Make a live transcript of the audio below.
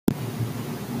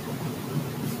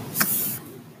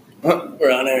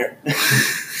We're on air.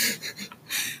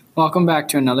 Welcome back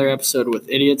to another episode with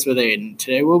Idiots with Aiden.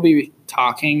 Today we'll be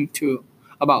talking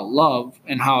about love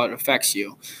and how it affects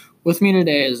you. With me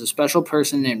today is a special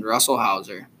person named Russell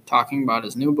Hauser, talking about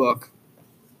his new book,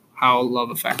 How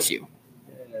Love Affects You.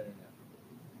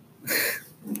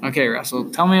 Okay,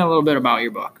 Russell, tell me a little bit about your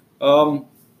book.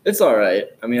 It's all right.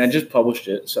 I mean, I just published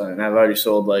it, and I've already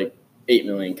sold like 8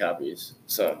 million copies.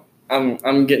 So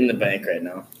I'm getting the bank right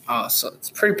now. Oh, so it's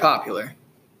pretty popular.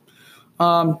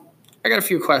 I got a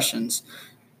few questions.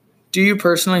 Do you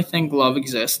personally think love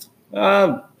exists?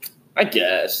 I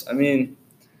guess. I mean,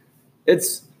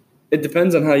 it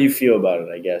depends on how you feel about it,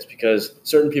 I guess, because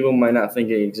certain people might not think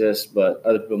it exists, but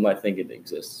other people might think it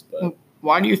exists. But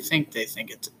why do you think they think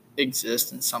it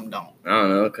exists and some don't? I don't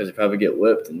know, because they probably get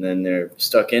whipped and then they're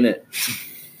stuck in it.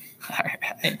 All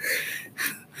right.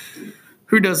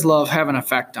 Who does love have an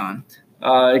effect on?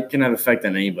 It can have effect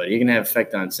on anybody. It can have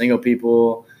effect on single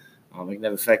people. It can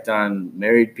have effect on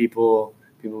married people,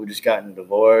 people who just gotten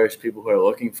divorced, people who are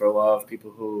looking for love,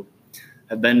 people who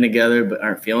have been together but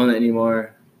aren't feeling it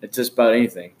anymore. It's just about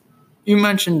anything. You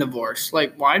mentioned divorce.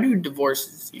 Why do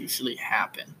divorces usually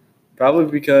happen?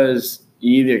 Probably because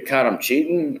you either caught them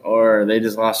cheating or they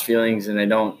just lost feelings and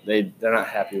they're not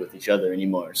happy with each other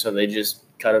anymore. So they just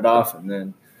cut it off and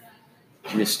then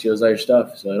he just steals all your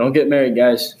stuff. So don't get married,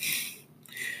 guys.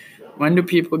 When do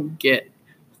people get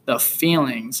the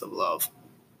feelings of love?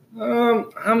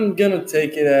 I'm going to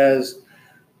take it as,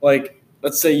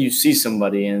 let's say you see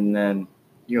somebody and then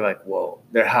you're like, whoa,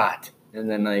 they're hot. And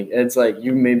then, it's like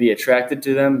you may be attracted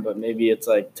to them, but maybe it's,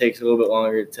 takes a little bit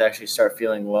longer to actually start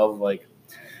feeling love.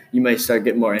 You might start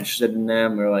getting more interested in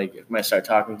them or, you might start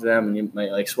talking to them and you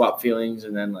might, swap feelings.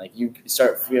 And then, you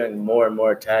start feeling more and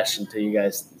more attached until you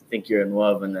guys think you're in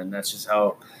love. And then that's just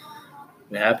how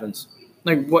it happens.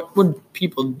 What would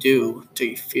people do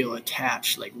to feel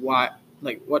attached? What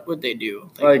would they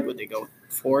do? Would they go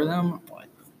for them or what?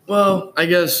 Well, I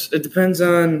guess it depends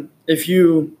on if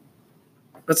you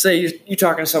 – let's say you're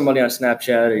talking to somebody on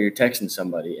Snapchat or you're texting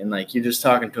somebody and you're just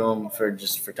talking to them for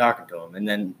talking to them. And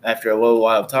then after a little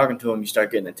while of talking to them, you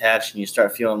start getting attached and you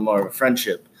start feeling more of a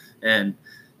friendship. And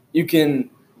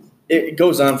it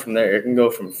goes on from there. It can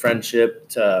go from friendship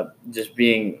to just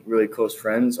being really close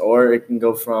friends, or it can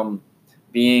go from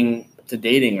being to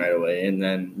dating right away. And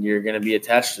then you're going to be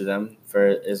attached to them for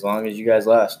as long as you guys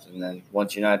last. And then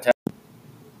once you're not attached.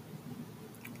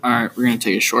 All right, we're going to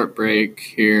take a short break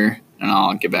here. And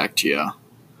I'll get back to you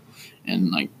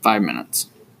in 5 minutes.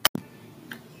 At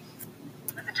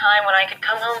the time when I could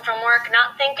come home from work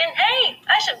not thinking, hey,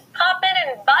 I should pop in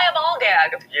and buy a ball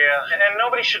gag. Yeah, and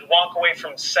nobody should walk away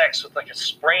from sex with a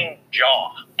sprained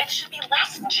jaw. It should be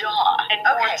less jaw and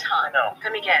more time. No.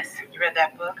 Let me guess. You read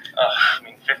that book?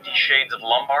 50 Shades of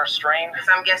Lumbar Strain? Because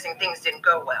I'm guessing things didn't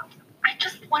go well. I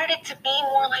just wanted it to be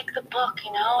more like the book,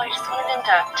 I just wanted them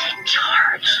to take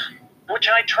charge. Which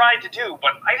I tried to do,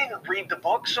 but I didn't read the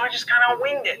book, so I just kind of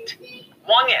winged it.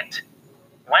 Wung it.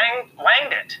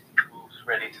 Wanged it. Who's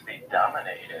ready to be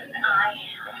dominated? I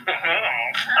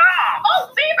am.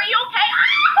 Oh, babe, are you okay?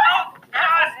 That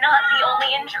was not the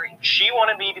only injury. She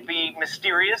wanted me to be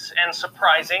mysterious and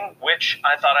surprising, which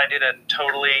I thought I did a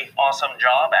totally awesome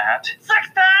job at. Sex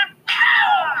time!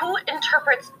 Who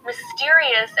interprets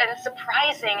mysterious and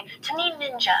surprising to mean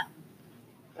ninja?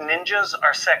 Ninjas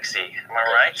are sexy, am I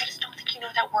right? I just don't think you know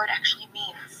what that word actually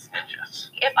means. Ninjas.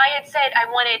 If I had said I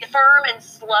wanted firm and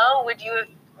slow, would you have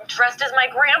dressed as my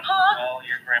grandpa? Well,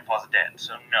 your grandpa's dead,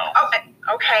 so no. Oh,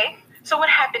 okay. So what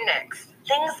happened next?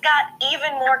 Things got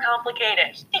even more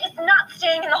complicated. It is not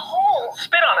staying in the hole.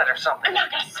 Spit on it or something. I'm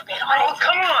not going to spit on it. Oh,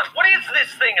 come on. What is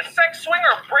this thing? A sex swing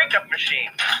or a breakup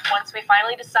machine? Once we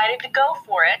finally decided to go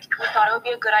for it, we thought it would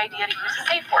be a good idea to use a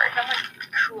safe word. I'm going to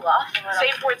cool off.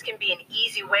 Safe words can be an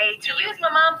easy way to use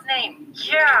my mom's name.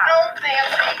 Yeah. No,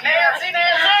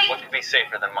 Nancy. What could be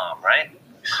safer than mom, right?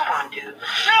 Come on, dude.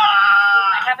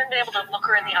 I haven't been able to look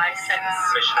her in the eye since.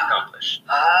 Mission accomplished.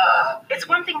 It's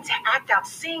one thing to act out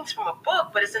scenes from a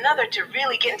book, but it's another to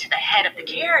really get into the head of the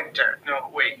character. No,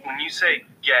 wait. When you say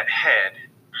get head,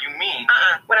 you mean...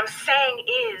 What I'm saying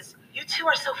is, you two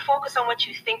are so focused on what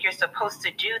you think you're supposed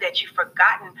to do that you've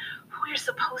forgotten who you're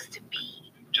supposed to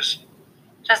be. Just...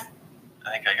 I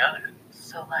think I got it.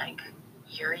 So,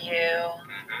 you're you,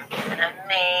 and I'm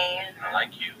me. I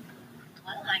like you.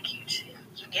 I like you, too.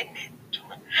 You getting it?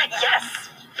 Yes!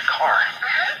 The car.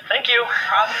 Thank you.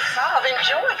 Problem solved.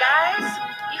 Enjoy, guys.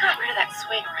 You got rid of that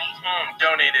swing, right?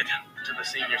 Donated to the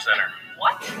senior center.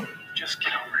 What? Just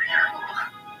get over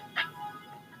here.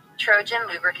 Trojan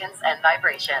lubricants and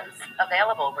vibrations.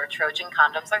 Available where Trojan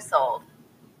condoms are sold.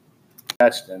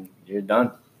 Then you're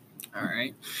done. All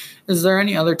right. Is there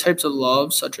any other types of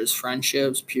love, such as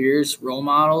friendships, peers, role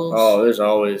models? Oh,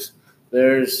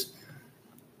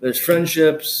 there's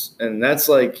friendships, and that's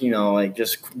like, like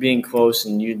just being close,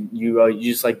 and you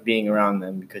just like being around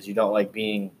them because you don't like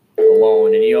being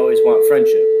alone, and you always want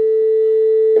friendship.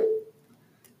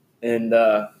 And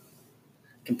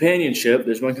companionship,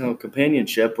 there's one kind of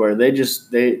companionship where they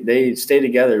stay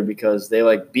together because they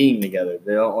like being together.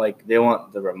 They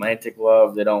want the romantic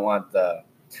love, they don't want the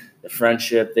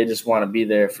friendship. They just want to be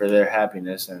there for their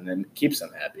happiness, and then it keeps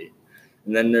them happy.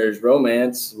 And then there's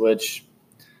romance, which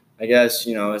I guess,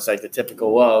 it's like the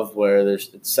typical love where it's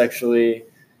sexually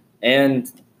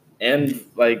and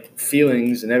like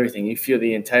feelings and everything. You feel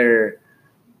the entire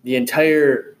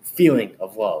feeling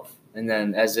of love. And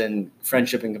then as in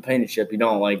friendship and companionship, you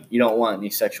don't want any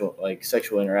sexual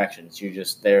interactions. You're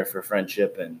just there for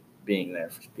friendship and being there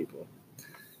for people.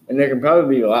 And there can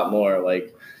probably be a lot more,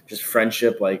 like just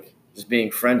friendship, like just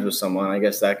being friends with someone. I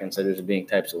guess that considers it being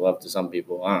types of love to some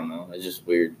people. I don't know. It's just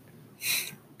weird.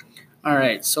 All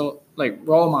right. So, like,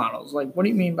 role models. Like, what do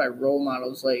you mean by role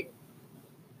models? Like,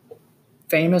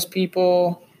 famous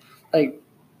people, like,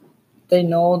 they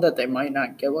know that they might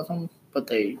not get with them, but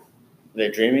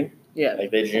they're dreaming. Yeah.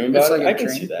 Like they dream It's about like it. a I can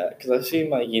dream. see that because I've seen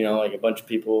like a bunch of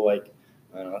people like,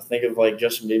 I don't know. Think of like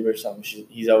Justin Bieber or something.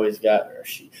 He's always got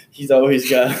he's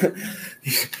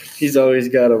always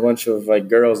got a bunch of like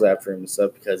girls after him and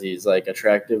stuff because he's like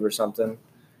attractive or something,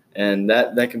 and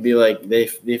that can be like they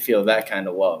feel that kind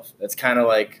of love. That's kind of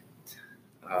like,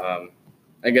 I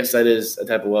guess that is a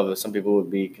type of love that some people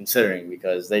would be considering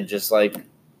because they just like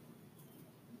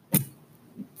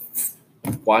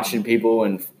watching people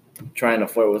and trying to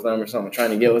flirt with them or something,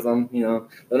 trying to get with them.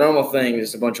 The normal thing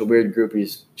is just a bunch of weird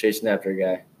groupies chasing after a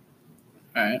guy.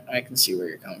 All right, I can see where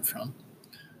you're coming from.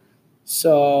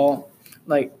 So,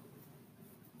 like,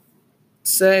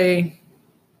 say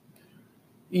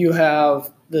you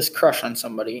have this crush on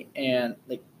somebody and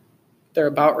like they're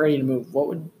about ready to move. What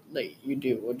would you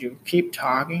do? Would you keep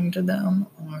talking to them,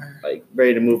 or like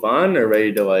ready to move on, or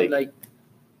ready to like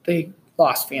they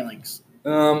lost feelings?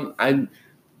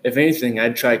 If anything,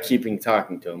 I'd try keeping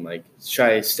talking to them. Like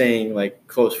try staying like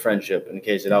close friendship in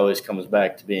case it always comes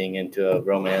back to being into a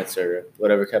romance or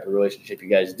whatever type of relationship you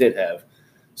guys did have.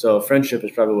 So friendship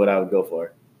is probably what I would go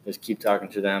for. Just keep talking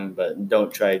to them, but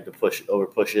don't try to push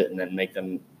it and then make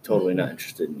them totally not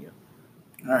interested in you.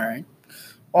 All right.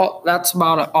 Well, that's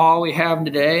about all we have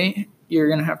today. You're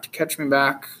going to have to catch me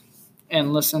back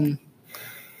and listen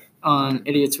on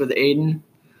Idiots with Aiden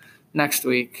next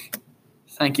week.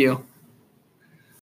 Thank you.